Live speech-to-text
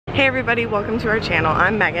Hey everybody, welcome to our channel.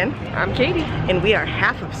 I'm Megan. I'm Katie. And we are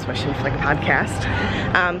half of Swish and Flick podcast.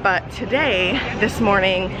 But today, this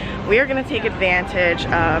morning, we are going to take advantage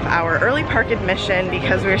of our early park admission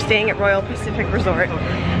because we're staying at Royal Pacific Resort.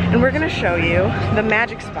 And we're going to show you the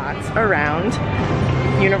magic spots around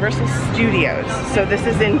Universal Studios. So this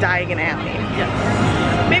is in Diagon Alley.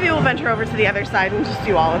 Yes. Maybe we'll venture over to the other side and just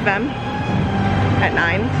do all of them at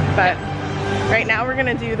 9. But right now we're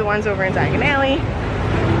going to do the ones over in Diagon Alley.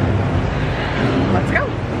 Let's go.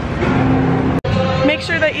 Make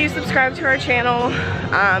sure that you subscribe to our channel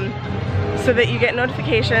so that you get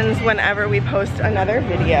notifications whenever we post another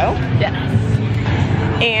video. Yes.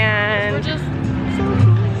 And we're just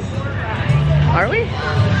are we?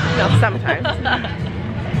 no, sometimes.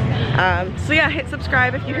 So yeah, hit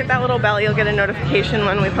subscribe. If you hit that little bell, you'll get a notification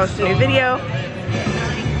when we post a new video.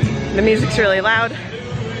 The music's really loud.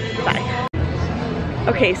 Bye.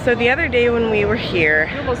 Okay, so the other day when we were here...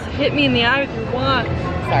 You almost hit me in the eye with your wand.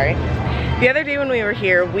 Sorry. The other day when we were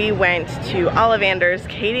here, we went to Ollivander's.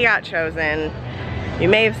 Katie got chosen. You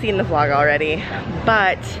may have seen the vlog already,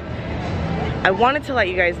 but I wanted to let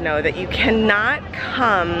you guys know that you cannot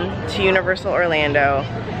come to Universal Orlando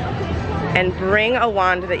and bring a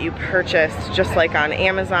wand that you purchased just like on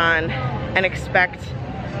Amazon and expect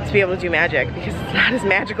to be able to do magic, because it's not as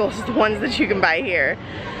magical as the ones that you can buy here.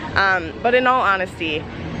 But in all honesty,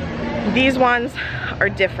 these wands are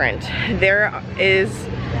different. There is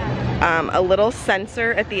a little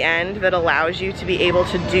sensor at the end that allows you to be able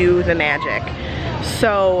to do the magic.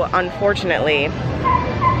 So unfortunately,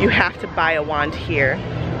 you have to buy a wand here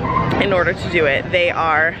in order to do it. They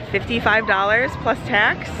are $55 plus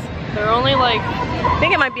tax. They're only like... I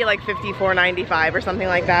think it might be like $54.95 or something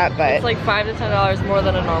like that, but... It's like $5 to $10 more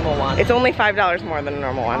than a normal one. It's only $5 more than a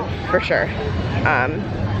normal one, for sure.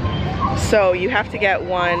 So you have to get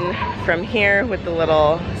one from here with the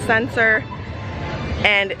little sensor,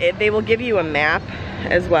 and they will give you a map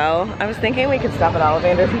as well. I was thinking we could stop at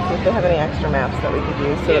Ollivander's and see if they have any extra maps that we could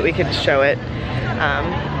use so that we could show it.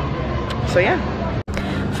 So yeah.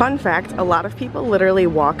 Fun fact, a lot of people literally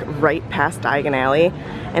walk right past Diagon Alley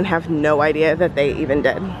and have no idea that they even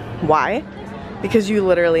did. Why? Because you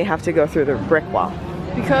literally have to go through the brick wall.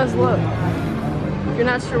 Because look, if you're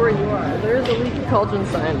not sure where you are, there is a leaky cauldron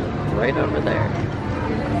sign right over there.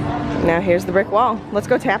 Now here's the brick wall. Let's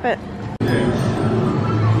go tap it.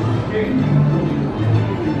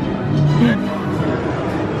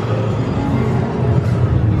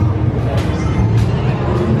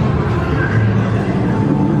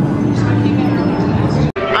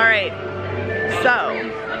 Alright, so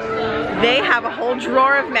they have a whole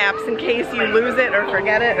drawer of maps in case you lose it or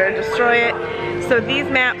forget it or destroy it. So these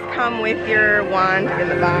maps come with your wand in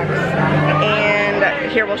the box, and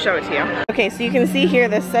here we'll show it to you. Okay, so you can see here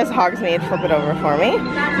this says Hogsmeade, flip it over for me,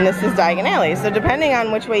 and this is Diagon Alley. So depending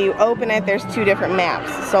on which way you open it, there's 2 different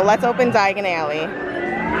maps. So let's open Diagon Alley.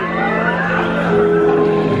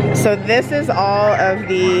 So this is all of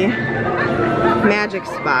the magic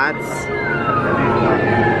spots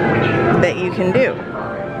that you can do.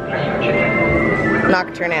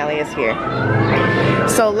 Knockturn Alley is here.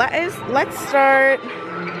 So let's start.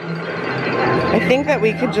 I think that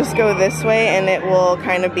we could just go this way and it will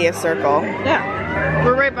kind of be a circle. Yeah,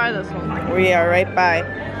 we're right by this one. We are right by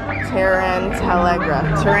Tarantalegra.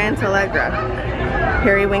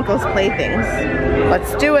 Periwinkle's Playthings.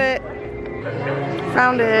 Let's do it.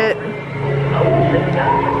 Found it.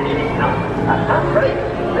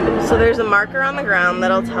 So there's a marker on the ground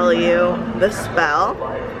that'll tell you the spell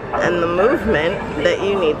and the movement that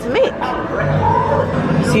you need to make.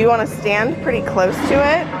 So you want to stand pretty close to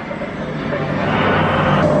it.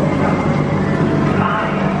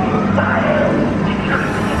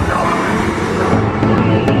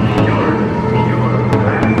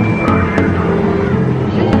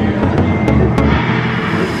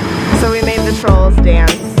 So we made the trolls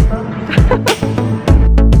dance.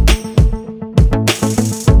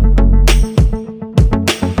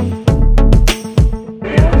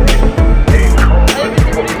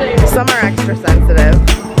 Some are extra sensitive.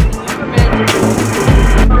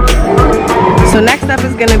 So next up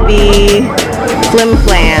is going to be Flim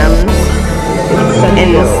Flams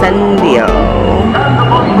Incendio.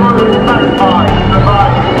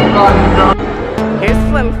 Here's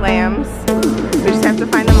Flim Flams. We just have to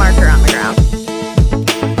find the marker on the ground.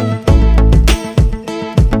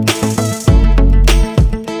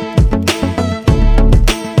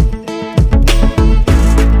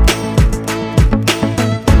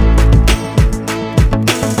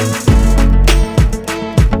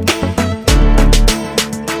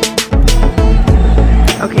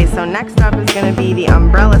 So next up is going to be the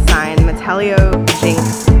umbrella sign, Metallio J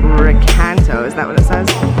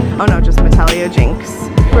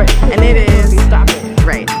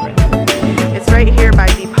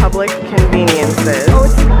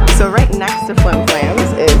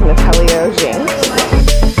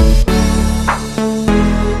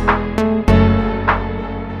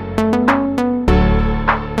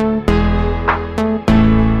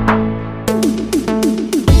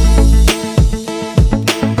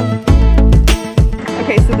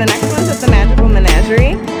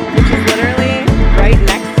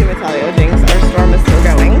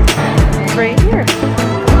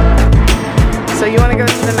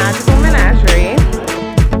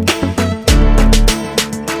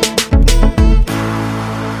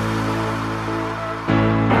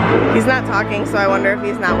He's not talking, so I wonder if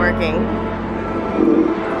he's not working.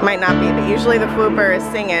 Might not be, but usually the Fwooper is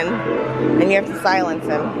singing and you have to silence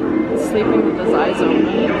him. He's sleeping with his eyes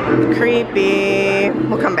open. Creepy.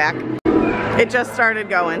 We'll come back. It just started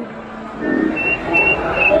going.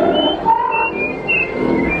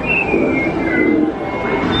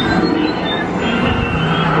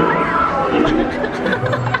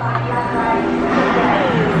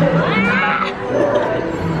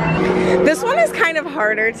 This one is kind of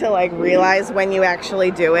harder to like realize when you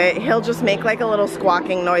actually do it. He'll just make like a little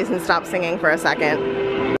squawking noise and stop singing for a second.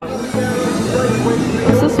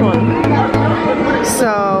 What's this one?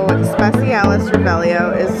 So Specialis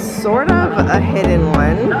Revelio is sort of a hidden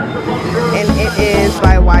one, and it is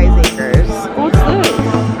by Wiseacres. What's this?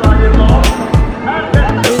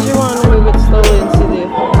 Usually want to move it slowly and see the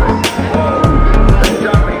effects.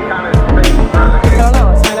 I don't know,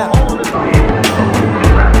 let's find out.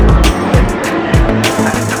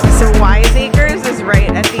 So Wiseacres is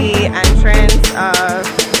right at the entrance of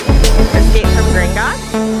Escape from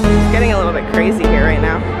Gringotts. It's getting a little bit crazy here right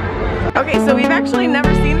now. Okay, so we've actually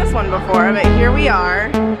never seen this one before, but here we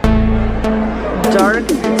are. Dark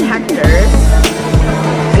Detectors.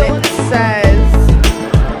 It says...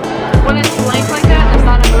 When it's blank like that, it's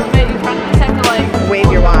not a movement, you kind of just have to like...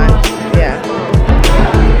 Wave your wand. Yeah.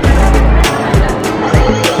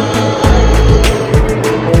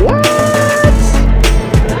 What?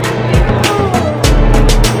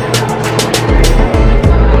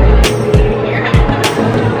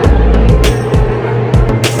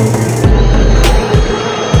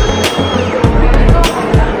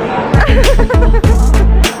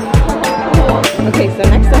 Okay, so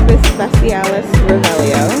next up is Specialis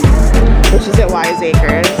Revelio, which is at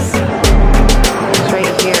Wiseacres. It's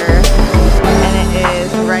right here, and it is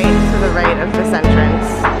right to the right of this entrance.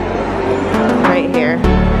 Right here.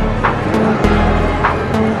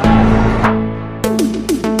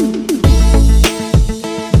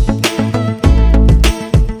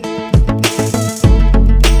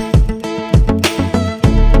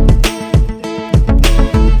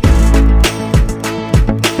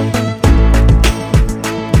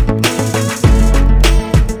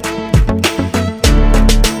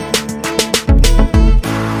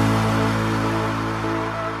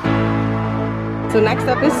 So next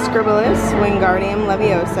up is Scribillus Wingardium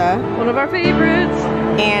Leviosa. One of our favorites.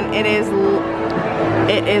 And it is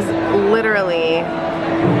literally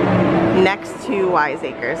next to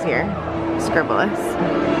Wiseacres here. Scribillus.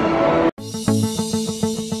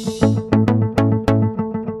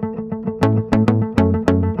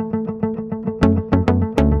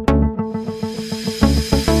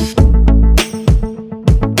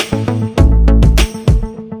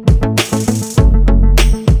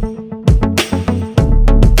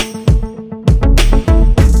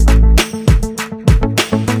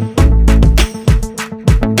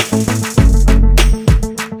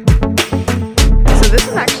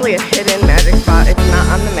 A hidden magic spot. It's not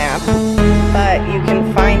on the map, but you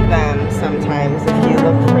can find them sometimes if you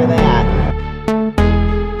look for that.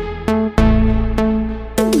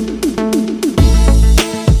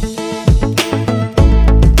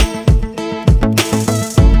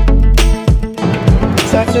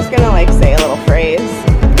 So it's just gonna like say a little phrase.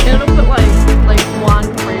 And it'll put like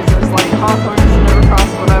wand phrases like Hawthorne should never cross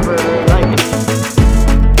whatever, like.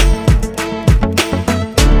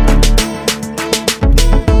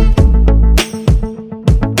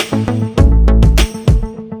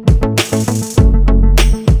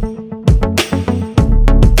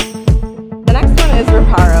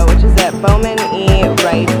 Bowman E.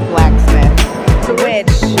 Wright Blacksmith,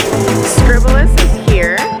 which Scribillus is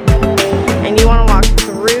here, and you want to walk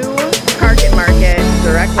through Market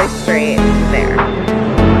directly straight there.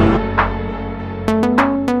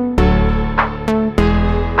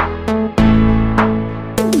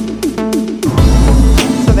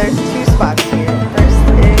 So there's two spots here. First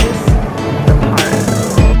is the park.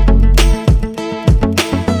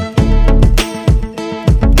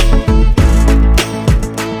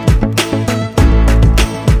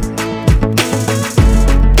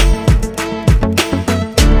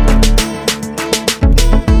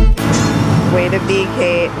 Way to be,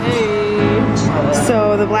 Kate. Hey.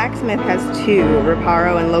 So the blacksmith has two,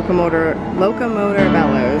 Reparo and Locomotor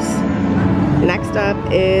Bellows. Next up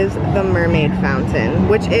is the Mermaid Fountain,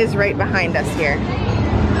 which is right behind us here.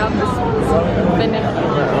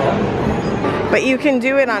 But you can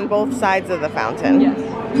do it on both sides of the fountain. Yes.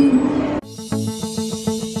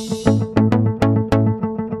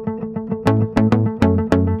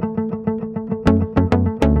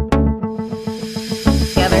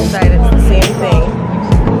 The other side, it's the same thing.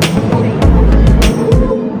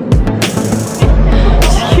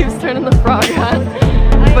 She keeps frog on.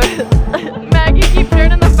 But Maggie, keep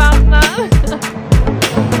turning the fountain on.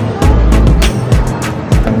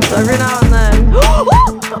 So every now and then.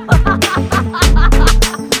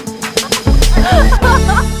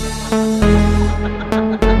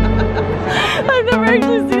 I've never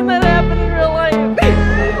actually seen that happen in real life.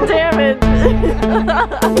 Damn it.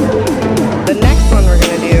 The next one we're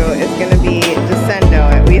gonna do is gonna be Descendo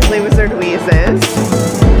at Weasley Wizard Wheezes.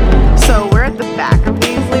 So we're at the back of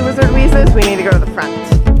Weasley Wizard Wheezes. We need to go to the front.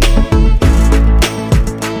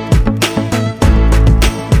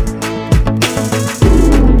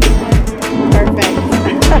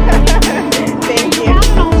 Thank you.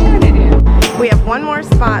 We have one more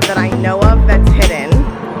spot that I know of that's hidden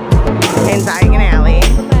in Diagon Alley.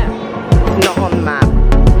 Not on the map,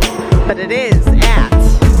 but it is at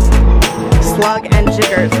Slug and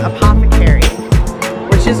Jigger's Apothecary,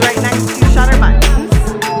 which is right next to Shutter Buttons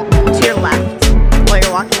to your left while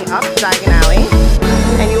you're walking up Diagon Alley.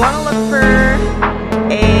 And you want to look for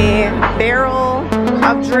a barrel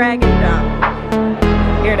of dragon dung.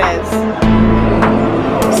 Here it is.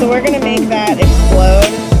 So we're gonna make that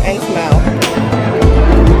explode and smell.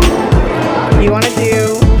 You wanna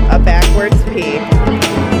do a backwards pee.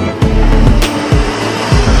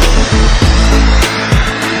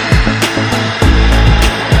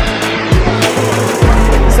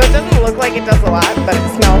 So it doesn't look like it does a lot, but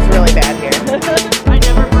it smells really bad here. I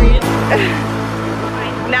never breathe.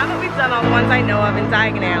 Now that we've done all the ones I know of in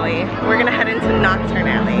Diagon Alley, we're gonna head into Knockturn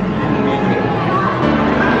Alley.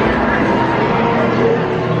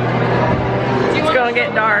 It's gonna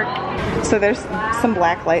get dark. So there's some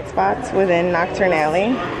black light spots within Knockturn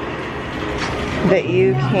Alley that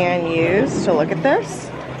you can use to look at this.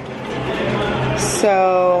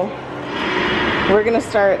 So we're gonna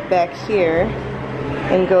start back here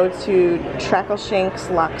and go to Trackleshank's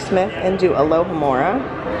Locksmith and do Alohomora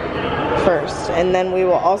first. And then we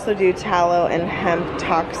will also do Tallow and Hemp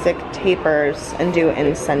Toxic Tapers and do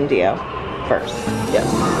Incendio first. Yes.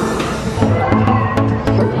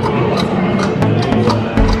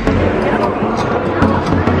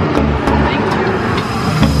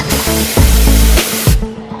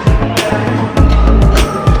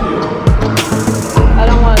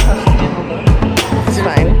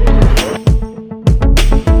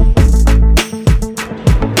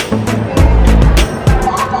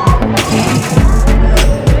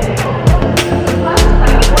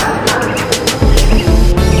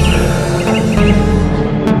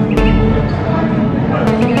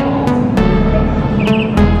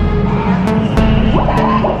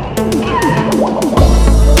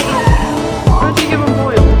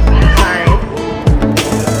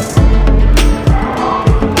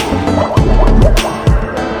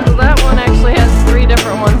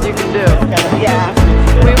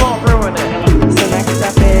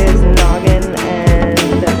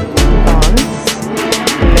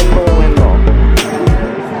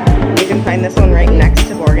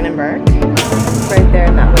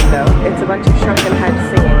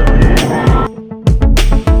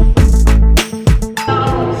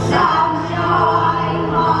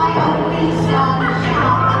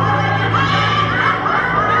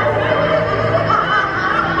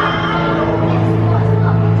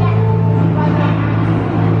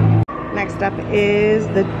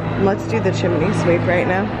 Let's do the chimney sweep right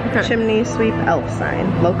now. Okay. Chimney sweep elf sign.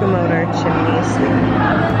 Locomotor chimney sweep,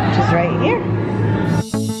 which is right here.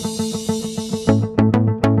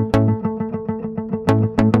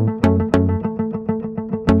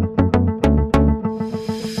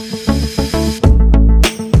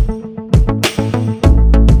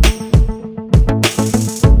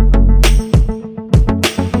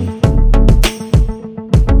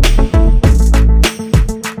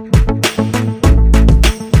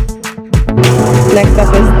 Next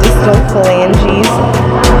up is Distal Phalanges,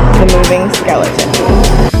 the moving skeleton.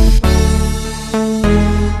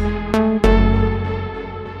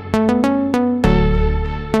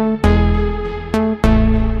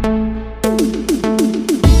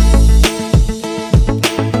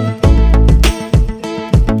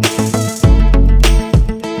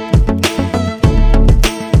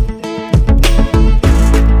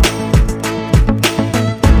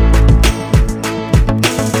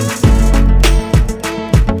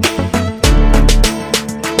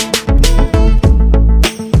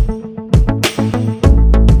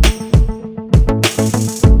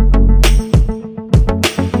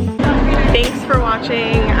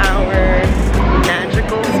 Watching our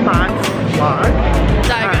magical spots vlog,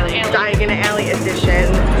 Diagon Alley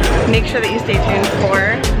edition. Make sure that you stay tuned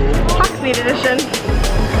for Hogsmeade edition.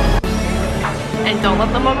 And don't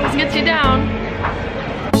let the muggles get you down.